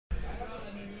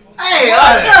Hey,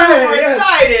 I'm super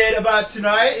excited about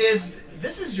tonight.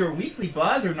 This is your weekly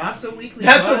buzz or not so weekly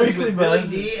That's buzz a weekly with buzz.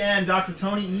 Billy D and Dr.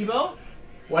 Tony Eble.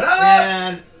 What up?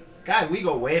 And God, we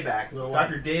go way back. Little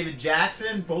Dr. David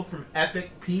Jackson, both from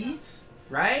Epic Peds,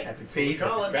 right? Epic We Peds,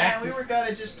 call it. Man, we were kind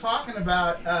of just talking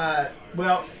about.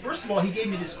 Well, first of all, he gave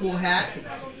me this cool hat.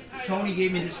 Tony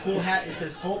gave me this cool hat that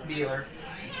says Hope Dealer.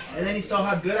 And then he saw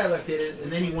how good I looked at it,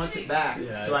 and then he wants it back.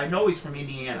 Yeah. So I know he's from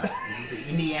Indiana. He's an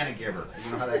Indiana giver.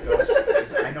 You know how that goes?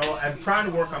 I know. I'm trying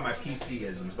to work on my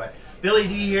PC-isms. But Billy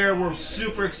D here, we're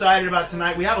super excited about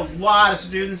tonight. We have a lot of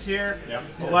students here. Yep.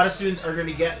 A lot of students are going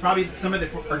to get, probably some of them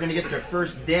are going to get their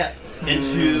first dip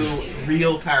into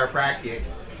real chiropractic.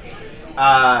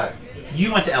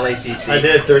 You went to LACC. I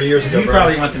did 30 years ago. You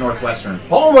probably went to Northwestern.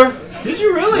 Palmer. Did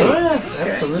you really? Oh, yeah,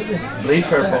 absolutely. Bleed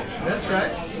purple. That's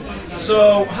right.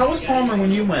 So, how was Palmer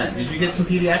when you went? Did you get some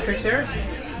pediatrics there?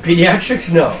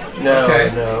 Pediatrics? No.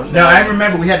 Okay. No. No, I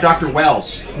remember we had Dr.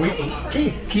 Wells.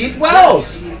 Keith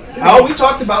Wells. All we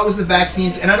talked about was the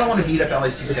vaccines, and I don't want to beat up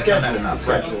LACC. The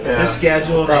schedule. The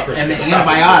schedule Proper and the schedule.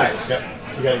 antibiotics. Yep.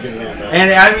 You got to give me antibiotics.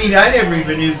 And I mean, I never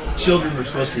even knew children were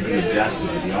supposed to be adjusted,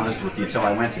 to be honest with you, until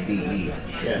I went to BE.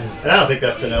 Yeah, and I don't think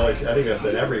that's an LAC. I think that's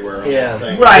an everywhere. Yeah.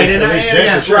 Thing. Right, At and least I- then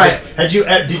yeah, for sure. right.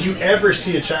 Did you ever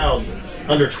see a child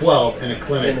under 12 in a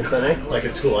clinic? In the clinic? Like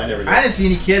at school, I never did. I didn't see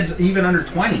any kids even under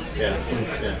 20. Yeah.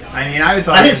 I mean, I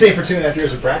thought. I didn't see it for 2.5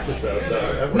 years of practice though.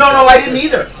 So No, I didn't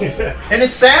either. And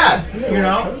it's sad, Yeah, you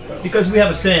know, well, though. because we have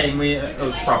a saying. It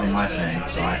was probably my saying,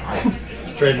 so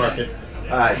I trademark it.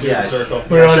 yeah, circle.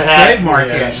 We're on a hat. trademark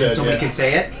Yeah, it. should, Somebody yeah. can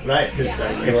say it. Right.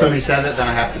 If somebody says it, then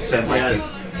I have to send like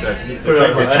Yes. the Put it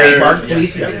on trademark, the trademark letter.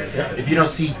 police. Yes, to yeah, say- yeah. If you don't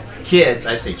see kids,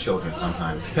 I say children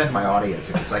sometimes. Depends on my audience.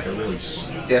 If it's like a really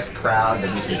stiff crowd,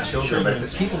 then we say children. But if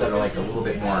it's people that are like a little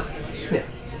bit more,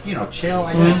 you know, chill,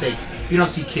 I gotta say, if you don't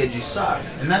see kids, you suck.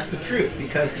 And that's the truth,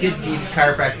 because kids need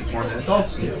chiropractic more than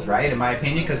adults do, right? In my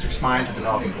opinion, because their spines are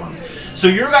developing for them. So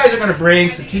you guys are going to bring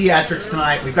some pediatrics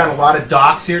tonight. We've got a lot of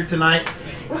docs here tonight.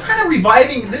 We're kind of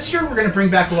reviving, this year we're going to bring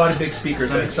back a lot of big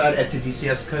speakers. I'm excited at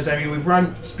DCS because, I mean, we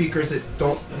run speakers that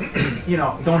don't, you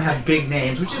know, don't have big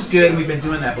names, which is good, and we've been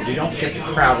doing that, but we don't get the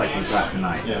crowd like we've got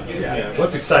tonight. Yeah.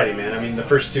 What's exciting, man? I mean, the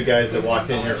first two guys that walked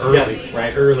in here early,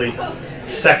 right? Early,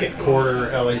 second quarter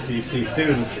LACC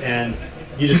students, and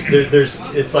you just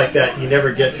it's like that. You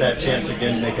never get that chance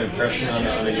again to make an impression on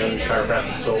a young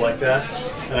chiropractic soul like that.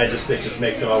 And it just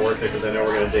makes it all worth it because I know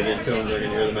we're going to dig into them. They're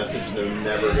going to hear the message, and they're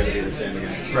never going to be the same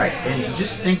again. Right, and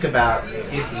just think about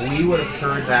if we would have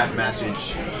heard that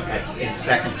message in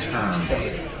second term,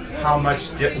 how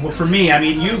much. Well, for me, I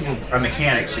mean, you were a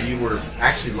mechanic, so you were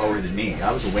actually lower than me.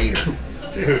 I was a waiter.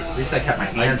 Dude, At least I kept my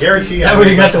I hands. guarantee Is that I where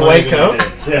made you got less the money white than coat? you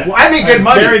did. Yeah. Well, I made good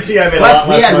money. Guarantee I made Plus, a lot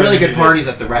we less had money really than good you parties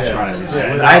did. at the restaurant.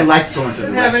 Yeah. I liked going to the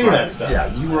Didn't have any restaurant. of that stuff.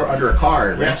 Yeah, you were under a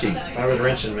car wrenching. I was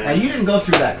wrenching, man. And you didn't go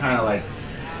through that kind of like.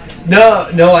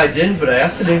 No, I didn't, but I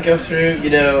also didn't go through, you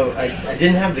know, I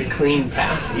didn't have the clean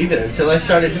path either until I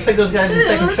started, just like those guys in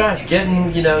second track,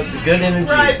 getting, you know, the good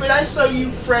energy. Right, but I saw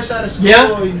you fresh out of school.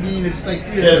 Yeah. I mean, it's like,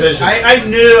 dude, Yeah, vision. I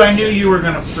knew you were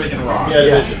gonna friggin' rock. Yeah,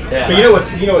 Yeah. division. Yeah. But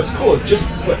you know what's cool is just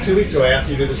 2 weeks ago I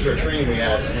asked you to do this for a training we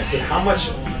had, and I said, how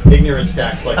much ignorance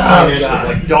tax, like financially, God.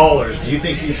 like dollars, do you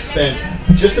think you've spent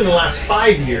just in the last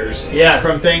 5 years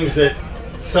from things that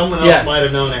someone else might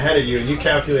have known ahead of you, and you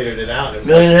calculated it out? And it was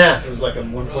Million and a half. It was like a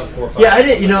 1.45. Yeah, I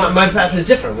didn't. You know, my path was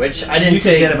different, which I didn't you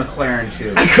take. could get a McLaren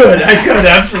too. I could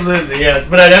absolutely, yes.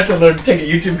 But I'd have to learn to take a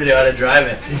YouTube video how to drive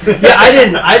it. Yeah,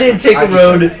 I didn't take the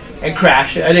road and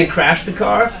crash it. I didn't crash the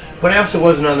car, but I also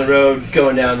wasn't on the road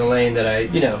going down the lane that I,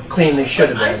 you know, cleanly should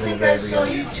have been. I think I saw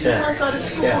you 2 months out of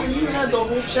school and you had the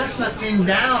whole chestnut thing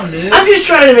down, dude. I'm just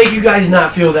trying to make you guys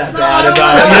not feel that bad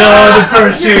about, the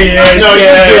first 2 years. No,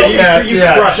 you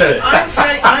crushed it.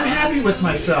 I'm happy with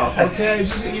myself, okay? It's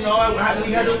just, you know,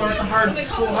 we had to learn the hard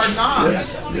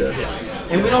knocks.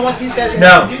 And we don't want these guys to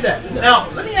have to do that. Now,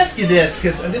 let me ask you this,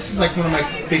 because this is like one of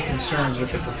my big concerns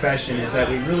with the profession, is that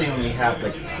we really only have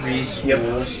like 3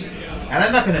 schools. And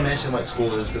I'm not going to mention what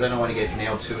school it is because I don't want to get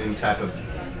nailed to any type of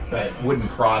wooden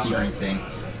cross or anything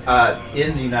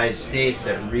in the United States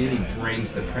that really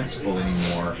brings the principle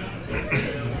anymore.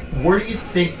 Where do you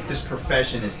think this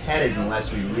profession is headed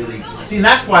unless we really... See, and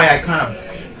that's why I kind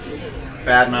of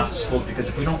badmouth the schools, because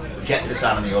if we don't get this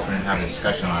out in the open and have a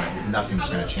discussion on it, nothing's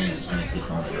going to change. It's going to keep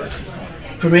going the direction it's going.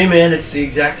 For me, man, it's the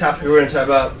exact topic we're going to talk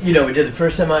about. You know, we did the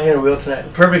first time out here in Wheel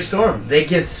tonight. Perfect storm. They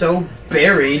get so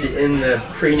buried in the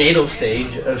prenatal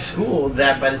stage of school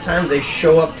that by the time they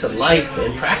show up to life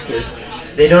and practice,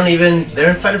 they're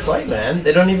in fight or flight, man.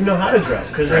 They don't even know how to grow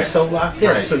because they're so locked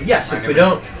in. So yes, if we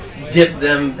don't dip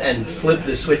them and flip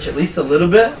the switch at least a little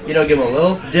bit. You know, give them a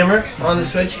little dimmer on the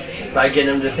switch by getting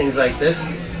them to things like this.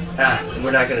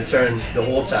 We're not going to turn the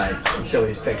whole tide until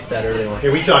we fix that early one.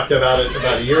 Yeah, we talked about it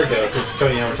about a year ago because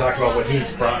Tony and I were talking about what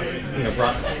he's brought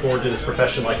forward to this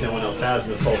profession like no one else has,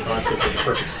 and this whole concept of the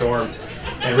perfect storm,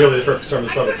 and really the perfect storm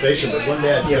is subluxation. But one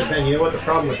day I said, man, you know what? The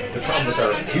problem with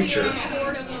our future,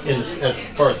 as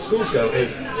far as schools go,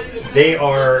 is they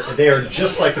are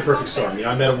just like the perfect storm. You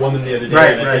know, I met a woman the other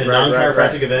day at a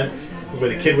non-chiropractic event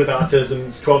with a kid with autism.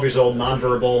 Is 12 years old,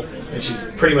 nonverbal, and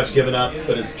she's pretty much given up,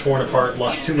 but is torn apart,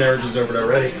 lost 2 marriages over it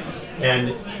already.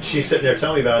 And she's sitting there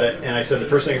telling me about it, and I said, the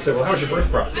first thing I said, well, how was your birth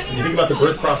process? And you think about the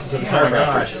birth process of the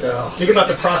chiropractor. Think about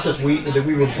the process that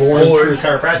we were born through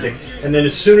chiropractic, and then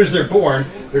as soon as they're born,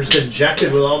 they're just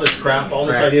injected with all this crap, all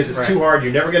these ideas. It's too hard.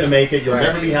 You're never going to make it. You'll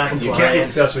never be happy. You can't be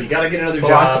successful. You got to get another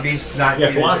philosophy's job.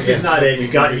 Philosophy's not it.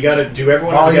 You got to do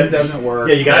everyone. Volume doesn't work.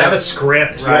 Yeah, you got to have a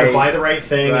script. You got to buy the right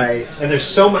thing. And there's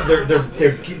so much.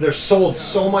 They're sold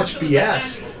so much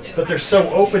BS. But they're so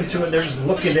open to it. They're just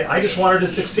looking at. I just wanted to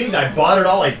succeed. I bought it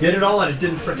all. I did it all, and it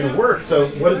didn't freaking work. So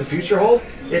what does the future hold?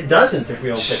 It doesn't if we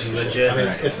don't fix the shit. I mean,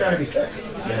 it's got to be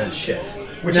fixed. Yeah, shit.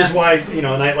 Which is why, you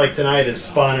know, a night like tonight is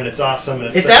fun and it's awesome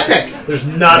and it's epic. There's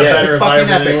not a better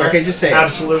environment epic. anywhere. Okay, just say it.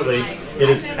 Absolutely, it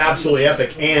is absolutely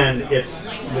epic, and it's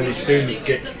when these students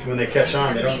when they catch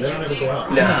on, they don't ever go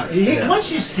out. No.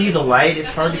 Once you see the light,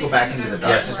 it's hard to go back into the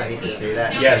darkness. I hate to say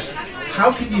that. Yes.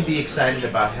 How could you be excited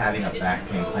about having a back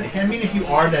pain clinic? I mean, if you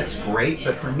are, that's great.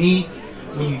 But for me,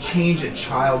 when you change a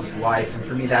child's life, and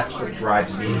for me, that's what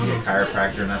drives me to be a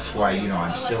chiropractor, and that's why, you know,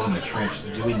 I'm still in the trench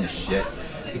doing this shit,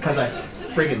 because I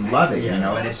friggin' love it, you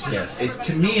know. And it's just,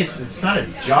 to me, it's not a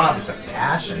job, it's a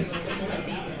passion.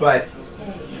 But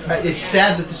it's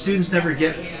sad that the students never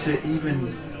get to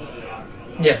even.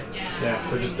 Yeah,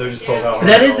 they're just told how.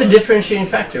 That is the differentiating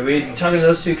factor. We were talking to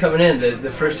those two coming in, the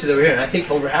first two that were here, and I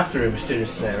think over half the room are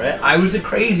students tonight, right? I was the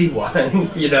crazy one,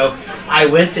 you know. I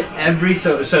went to every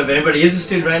so if anybody is a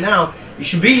student right now, you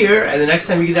should be here, and the next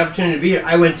time you get the opportunity to be here,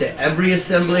 I went to every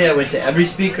assembly, I went to every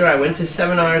speaker, I went to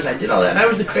seminars, I did all that, and I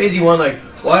was the crazy one, like,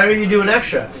 why are you doing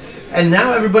extra? And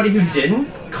now everybody who didn't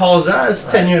calls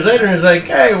us 10 years later and is like,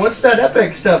 hey, what's that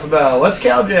epic stuff about? What's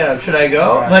CalJam? Should I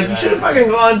go? You should have fucking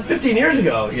gone 15 years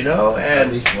ago, you know? And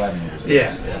at least 11 years ago.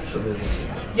 Yeah, absolutely.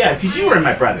 Yeah, because you were in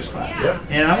my brother's class. Yep.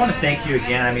 And I want to thank you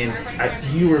again. I mean,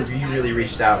 you really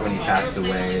reached out when he passed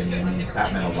away, and I mean,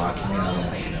 that meant a lot to me. And I don't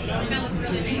want to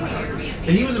know that.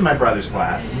 But he was in my brother's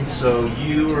class, so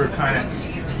you were kind of.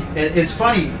 And it's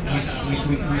funny, we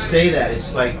say that.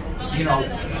 It's like, you know.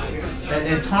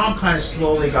 And Tom kind of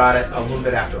slowly got it a little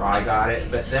bit after I got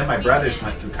it, but then my brothers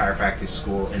went through chiropractic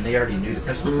school, and they already knew the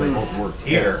principles. They both worked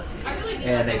here,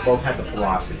 and they both had the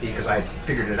philosophy, because I had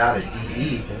figured it out at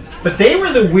DE. But they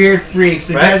were the weird freaks.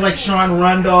 The guys like Sean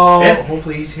Rundle,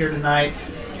 hopefully he's here tonight.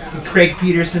 Craig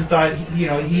Peterson thought, you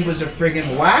know, he was a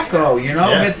friggin' wacko, you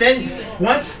know? But then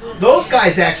once those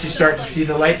guys actually start to see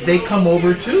the light, they come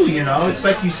over too, you know? It's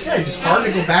like you said, it's hard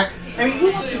to go back. I mean,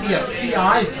 who wants to be a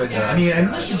PI for that? I mean,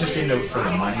 unless you're just into it for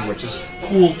the money, which is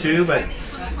cool too, but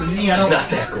for me, I don't. It's not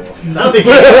that cool. I don't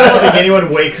think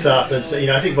anyone wakes up and say, you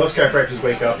know, I think most chiropractors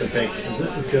wake up and think, is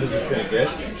this as good as it's going to get?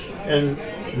 And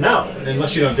no,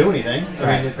 unless you don't do anything.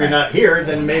 I mean, if you're not here,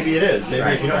 then maybe it is. Maybe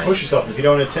if you don't push yourself, if you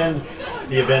don't attend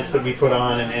the events that we put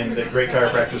on and that great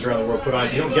chiropractors around the world put on,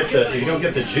 if you don't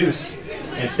get the juice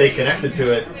and stay connected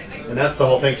to it, and that's the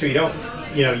whole thing too. You don't.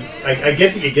 You know, I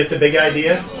get that you get the big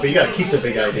idea, but you got to keep the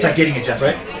big idea. It's like getting adjusted.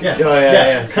 Right?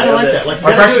 Yeah. Kind of like that. Like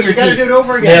you got to do it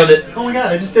over again. Nailed it. Oh my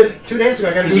god, I just did it 2 days ago.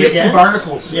 I got to do it again. Get some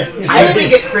barnacles. Yeah. I even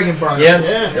get friggin' barnacles.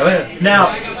 Yeah. Now,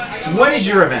 when is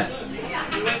your event?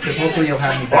 Because hopefully you'll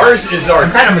have me back. Ours is our.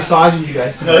 I'm kind of massaging you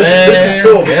guys tonight. No, this is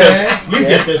cool because you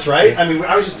get this, right? I mean,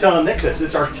 I was just telling Nick this.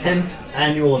 It's our 10th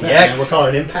annual event. And we're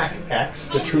calling it Impact X.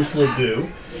 The Truth Will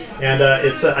Do. And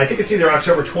it's I think it's either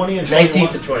October 20 and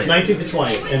 19th to 20. 19th to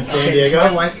 20 in San Diego. Does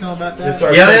my wife know about that? It's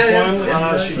our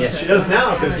 10th one. She does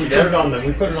now because we put it on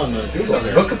the Google.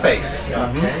 Book a face.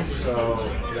 Okay, so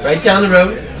right down the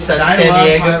road, San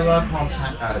Diego. I love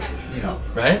hometown. You know,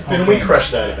 right? And we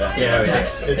crushed that event.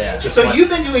 It's just so you've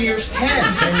been doing yours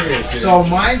 10 years. Dude. So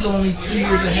mine's only 2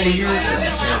 years ahead of yours.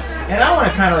 And I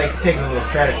want to kind of like take a little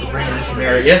credit for bringing this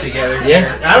marriage together.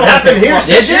 Yeah. I don't have to here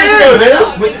 6 years ago,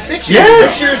 dude. Was it 6 years?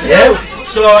 Yes. 6 years ago.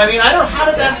 So I mean, how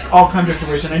did that all come to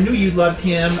fruition? I knew you loved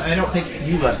him. I don't think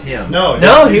you loved him.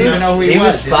 No, he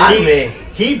was spotting me.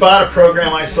 He bought a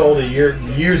program I sold years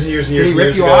and years and years Did he and rip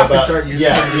years you ago. off and start using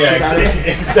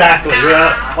Exactly.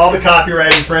 Yeah, all the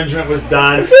copyright infringement was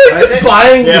done.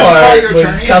 Buying part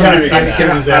was coming I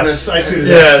sued his ass so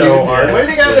hard. What do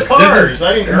you got the cars?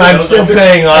 I didn't. I'm still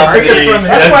paying off these.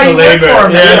 That's why you work for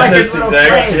him. Yes,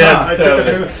 exactly. Yes,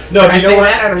 totally. No, can I say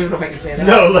that? I don't even know if I can say that.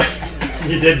 No,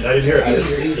 you didn't. I didn't hear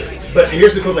it. But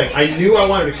here's the cool thing. I knew I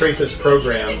wanted to create this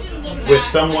program with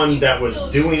someone that was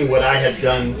doing what I had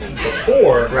done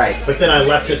before. Right. But then I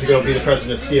left it to go be the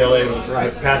president of CLA with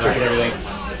Patrick and everything.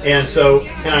 And so,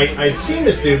 I'd seen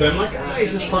this dude, but I'm like,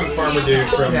 he's this punk farmer dude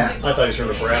from, I thought he was from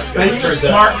Nebraska. But he's a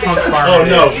smart punk farmer. Oh,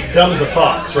 no, dumb as a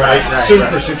fox, right?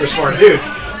 Super smart dude.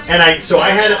 And so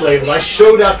I had it labeled. I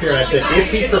showed up here and I said, if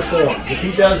he performs, if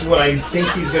he does what I think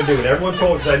he's going to do, and everyone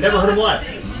told me, because I'd never heard him live,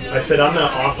 I said, I'm going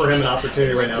to offer him an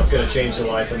opportunity right now. It's going to change the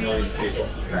life of millions of people.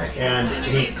 Right. And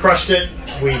he crushed it.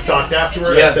 We talked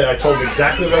afterward. Yeah. I told him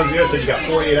exactly what I was doing. I said, you got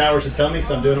 48 hours to tell me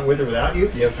because I'm doing it with or without you.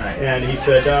 Yep. Right. And he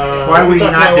said, why would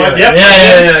you not do it? Yep.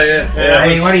 Yeah. I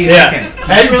mean, what are you thinking?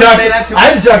 I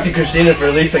had to talk to Christina for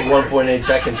at least like 1.8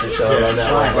 seconds or so on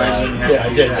that one.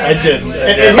 I did.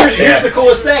 And here's the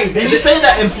coolest thing. And you say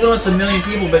that influence a million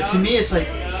people, but to me it's like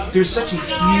there's such a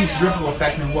huge ripple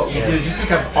effect in what we do. Just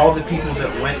think of all the people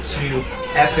that went to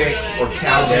Epic or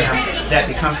CalJam that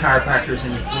become chiropractors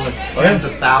and influence tens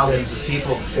of thousands of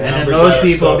people. And then those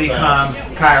people become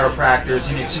chiropractors,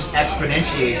 and it just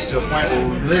exponentiates to a point where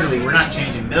we're not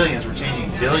changing millions, we're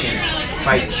changing billions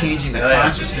by changing the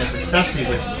consciousness, especially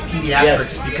with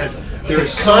pediatrics, because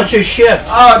there's conscious shift.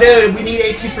 Oh, dude, we need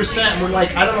 18%. We're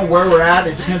like, I don't know where we're at.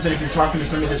 It depends on if you're talking to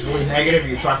somebody that's really negative or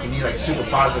you're talking to me like super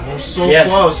positive. We're so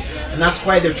close, and that's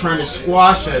why they're trying to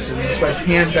squash us, and that's why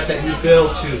Pan's got that new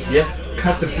bill to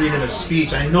cut the freedom of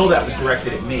speech. I know that was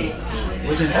directed at me.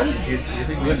 Was it him? Do you think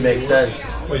it would make sense?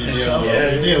 Well, you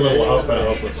need a little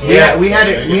hopeless. Yeah, we had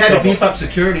to beef up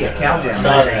security at CalJam.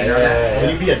 Can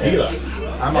you be a dealer?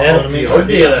 I'm a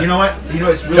dealer. You know what?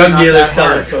 It's really not that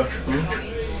hard.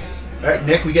 All right,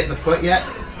 Nick, we getting the foot yet?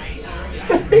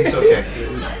 It's okay.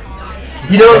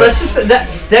 You know, let's just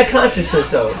that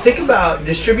consciousness though. Think about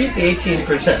distribute the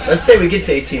 18%. Let's say we get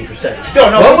to 18%.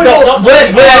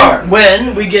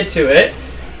 When we get to it,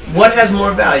 what has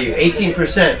more value?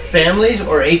 18% families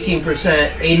or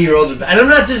 18% 80-year-olds? And I'm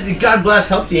not just God bless,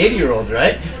 help the 80-year-olds,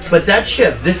 right? But that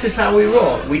shift. This is how we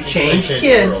roll. We change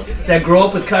kids that grow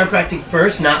up with chiropractic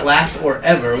first, not last or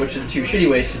ever, which are the two shitty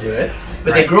ways to do it.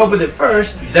 But they grow up with it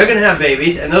first, they're going to have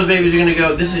babies, and those babies are going to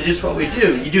go, this is just what we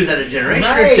do. You do that a generation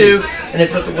or two, and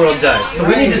it's what the world does. So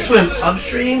we need to swim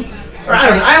upstream. Or I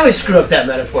don't know, I always screw up that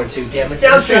metaphor too, damn it.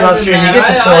 Downstream, upstream, you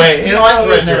get the point. You know, I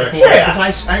read metaphors,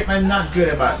 because I'm not good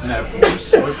about metaphors.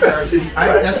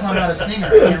 That's why I'm not a singer.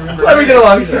 That's why we get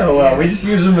along so well. We just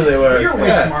use them and they work. You're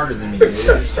way smarter than me, dude.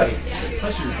 Plus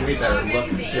you're way better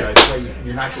looking, too. That's why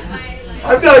you're not getting...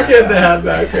 I'm not getting the hat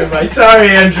back, am I? Sorry,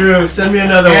 Andrew. Send me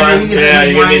another one. He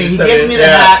gives me the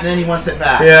hat and then he wants it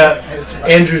back. Yeah.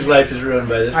 Andrew's life is ruined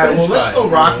by this. All right, well, let's go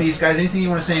rock these guys. Anything you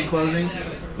want to say in closing?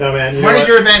 No, man. When is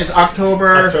your event? It's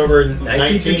October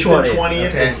 19th and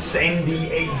 20th in San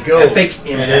Diego. Epic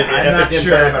Impact. I'm not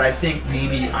sure, but I think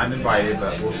maybe I'm invited,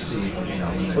 but we'll see.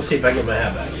 We'll see if I get my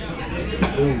hat back.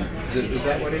 Ooh, is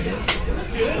that what it is?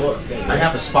 Well, I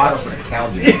have a spot open at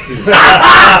CalJam too.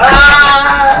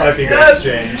 Might be a good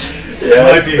exchange.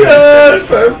 Yeah,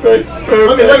 perfect.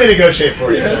 Let me negotiate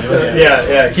for you.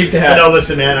 Yeah. Keep the hat. No,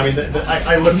 listen, man. I mean,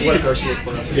 I looked. You negotiate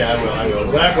for him. Yeah, I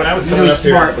will. When I was coming up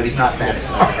smart, here, but he's not that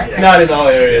smart. Not in all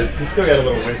areas. He's still got a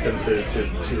little wisdom to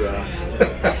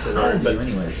learn. But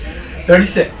anyways,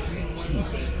 36.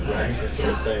 Jesus Christ, that's what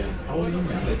I'm saying. How old are you, man?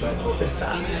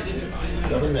 55.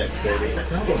 Double nicks, baby.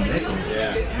 Double nickels.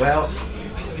 Yeah. Well,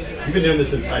 you've been doing this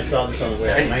since I saw this on the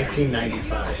way.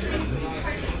 1995.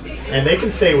 And they can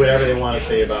say whatever they want to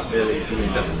say about Billy.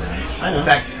 It doesn't matter. I know. In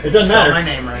fact, it doesn't matter. My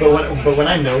name right. But when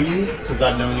I know you, because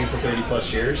I've known you for 30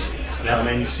 plus years,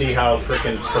 and you see how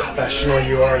freaking professional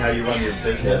you are, and how you run your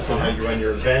business, and how you run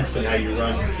your events, and how you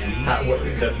run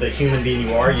the human being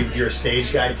you are. You're a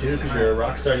stage guy too, because you're a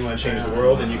rock star. And you want to change the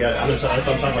world, and you got. I'm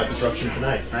talking about disruption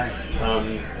tonight. Right.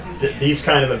 These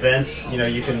kind of events,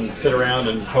 you can sit around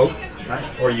and hope,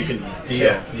 or you can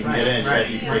deal. You can get in.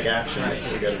 You can take action. That's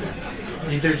what we got to do.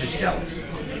 They're just jealous.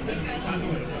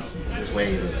 That's the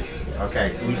way it is.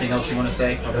 Okay. Anything else you want to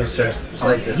say? No, sir.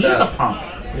 He's a punk.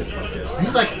 He's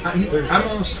like, I'm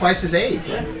almost twice his age.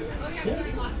 Yeah.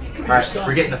 All right,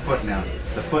 we're getting the foot now.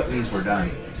 The foot means we're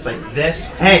done. It's like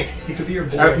this. Hey, he could be your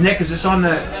boy. Nick, is this on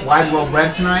the Wide World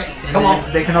Web tonight? Come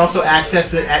on. They can also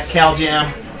access it at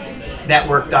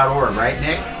CalJamNetwork.org, right,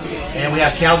 Nick? And we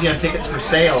have CalJam tickets for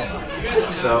sale.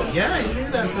 So yeah, you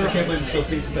knew that. I can't believe there's still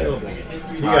seats available.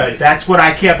 You guys, that's what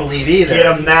I can't believe either. get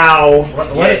them now.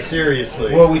 What?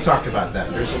 Seriously. Well, we talked about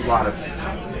that. There's a lot of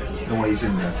noise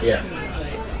in the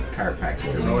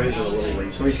chiropractic. The noise and a little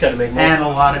lazy. So we just got to make more. And a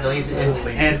lot of lazy and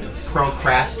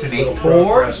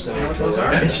procrastinators. You know what those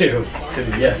are? Too.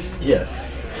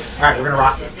 Yes. All right, we're gonna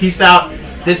rock. Peace out.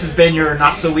 This has been your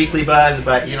not so weekly buzz,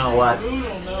 but you know what? We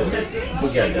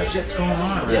got that. Shit's going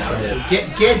on. Right? Yeah, So it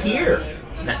is. get here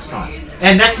next time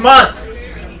and next month.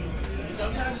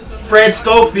 Fred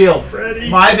Schofield, Freddie.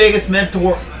 my biggest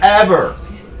mentor ever.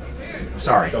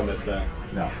 Sorry, Don't miss that.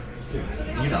 no,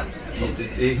 you know,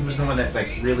 he was the one that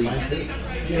like really. Mine too.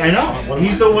 Yeah, I know.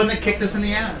 He's the one that kicked us in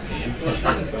the ass.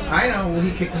 So. I know. Well,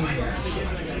 he kicked me in the ass.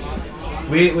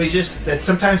 We just that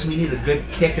sometimes we need a good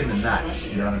kick in the nuts.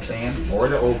 You know what I'm saying? Or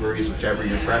the ovaries, whichever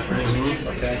your preference.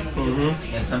 Okay.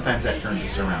 And sometimes that turns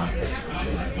us around.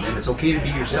 And it's okay to be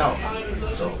yourself.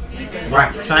 So, all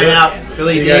right. Sign out.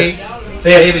 Billy See D. you guys.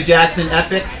 David Jackson,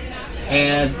 epic,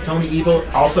 and Tony Eble,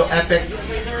 also epic,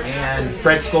 and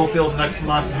Fred Schofield next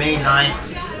month, May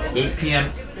 9th, 8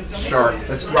 p.m. sharp.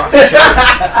 Let's rock the show.